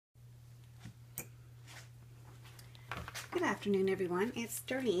Good afternoon, everyone. It's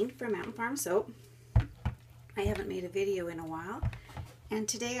Darlene from Mountain Farm Soap. I haven't made a video in a while, and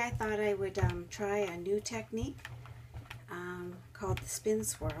today I thought I would try a new technique called the spin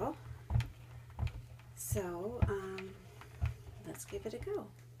swirl. So let's give it a go.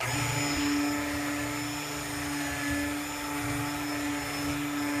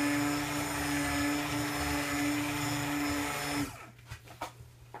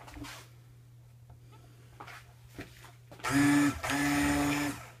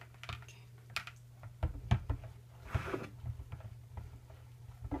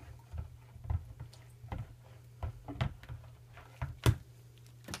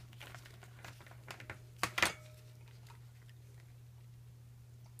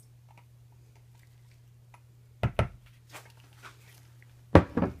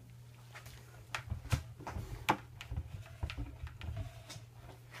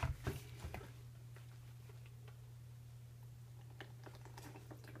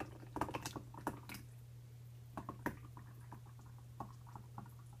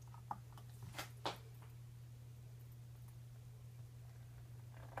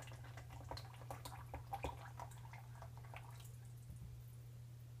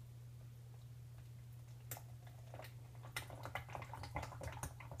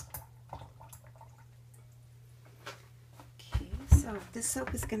 So this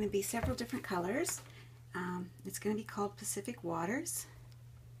soap is going to be several different colors. It's going to be called Pacific Waters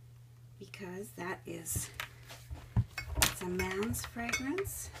because it's a man's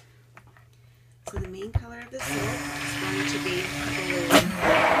fragrance. So the main color of the soap is going to be blue.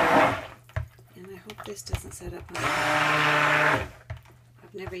 And I hope this doesn't set up on it.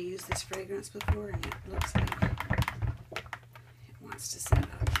 I've never used this fragrance before and it looks like it wants to set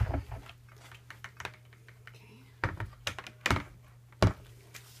up.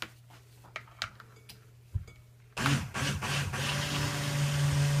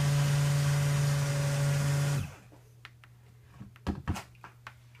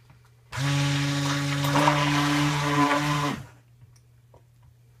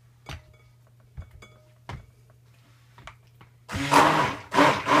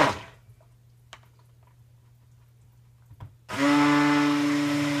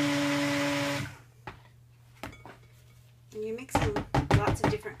 And you're mixing lots of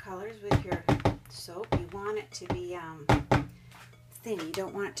different colors with your soap. You want it to be thin. You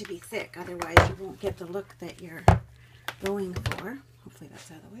don't want it to be thick, otherwise you won't get the look that you're going for. Hopefully that's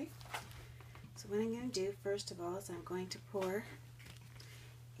out of the way. So what I'm going to do first of all is I'm going to pour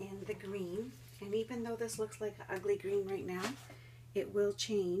in the green. And even though this looks like an ugly green right now, it will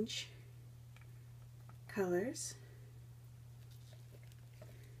change colors.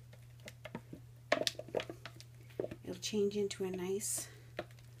 It'll change into a nice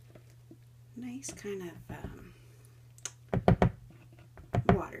kind of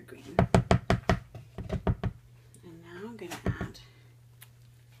water green. And now I'm going to add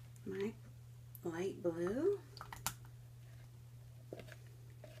my light blue.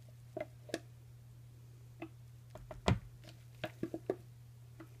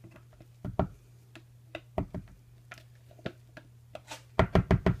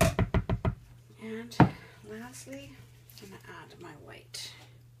 And lastly, I'm going to add my white.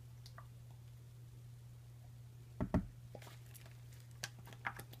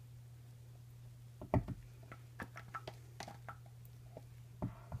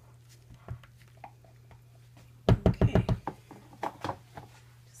 Okay.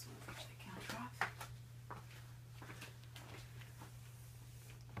 Just want to push the counter off.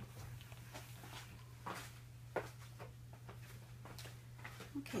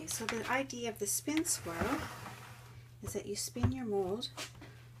 Okay, so the idea of the spin swirl is that you spin your mold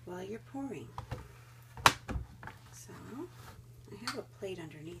while you're pouring. So, I have a plate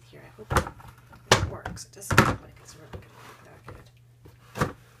underneath here. I hope it works. It doesn't look like it's really going to work that good.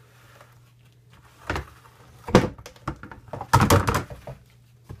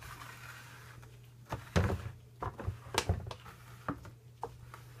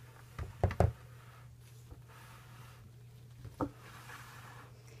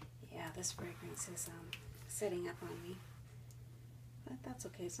 Yeah, this fragrance is setting up on me. But that's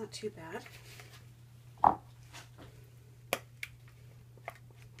okay, it's not too bad. I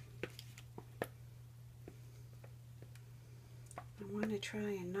want to try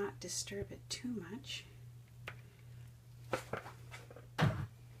and not disturb it too much.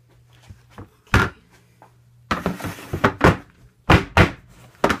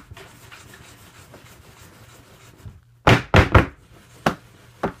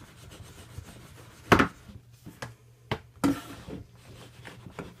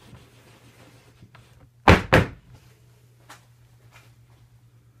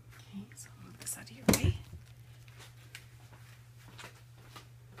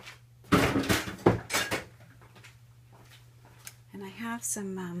 have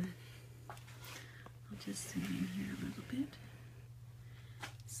some, I'll just zoom in here a little bit,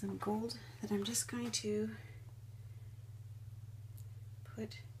 some gold that I'm just going to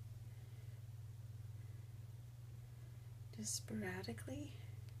put just sporadically.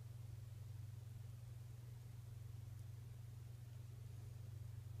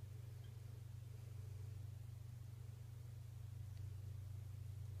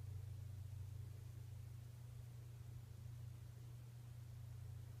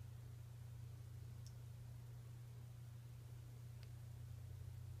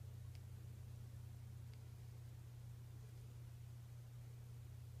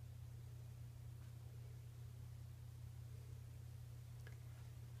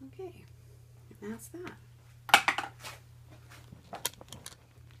 Okay, and that's that.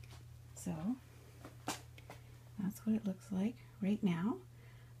 So that's what it looks like right now.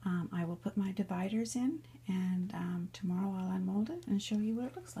 I will put my dividers in, and tomorrow I'll unmold it and show you what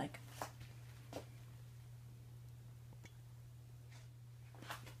it looks like.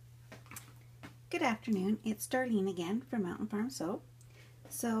 Good afternoon, it's Darlene again from Mountain Farm Soap.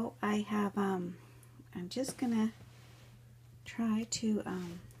 So I have, I'm just gonna try to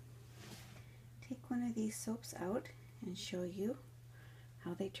take one of these soaps out and show you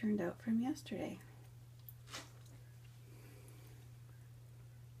how they turned out from yesterday.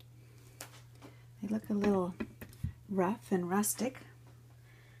 They look a little rough and rustic,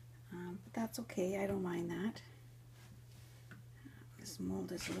 but that's okay, I don't mind that. This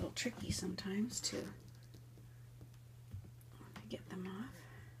mold is a little tricky sometimes to get them off.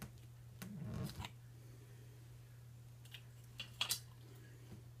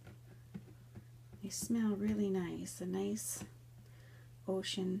 They smell really nice, a nice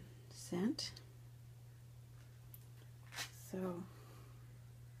ocean scent. So,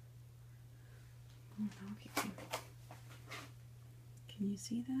 I don't know if you can you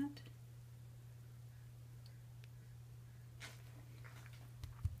see that?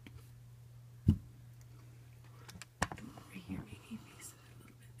 Over here, maybe face it a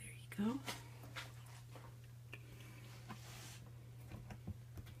little bit. There you go.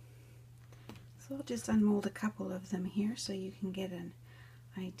 So I'll just unmold a couple of them here so you can get an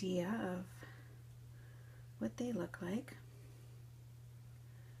idea of what they look like.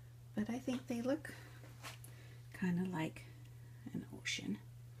 But I think they look kind of like an ocean,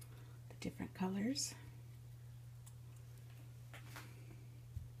 the different colors.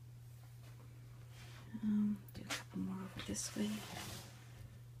 Do a couple more over this way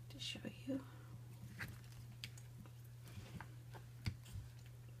to show you.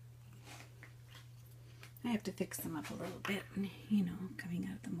 I have to fix them up a little bit, you know, coming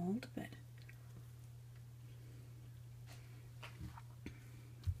out of the mold, but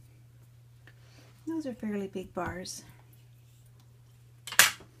those are fairly big bars.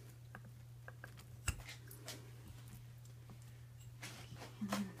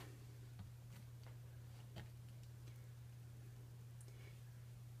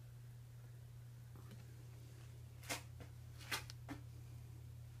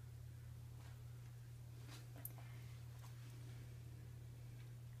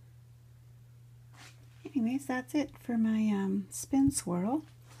 Anyways, that's it for my spin swirl.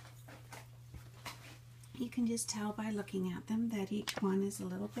 You can just tell by looking at them that each one is a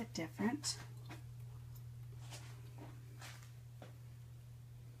little bit different.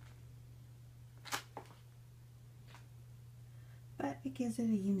 But it gives it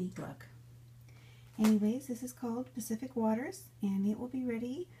a unique look. Anyways, this is called Pacific Waters, and it will be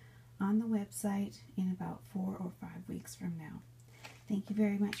ready on the website in about 4 or 5 weeks from now. Thank you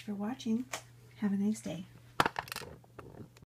very much for watching. Have a nice day.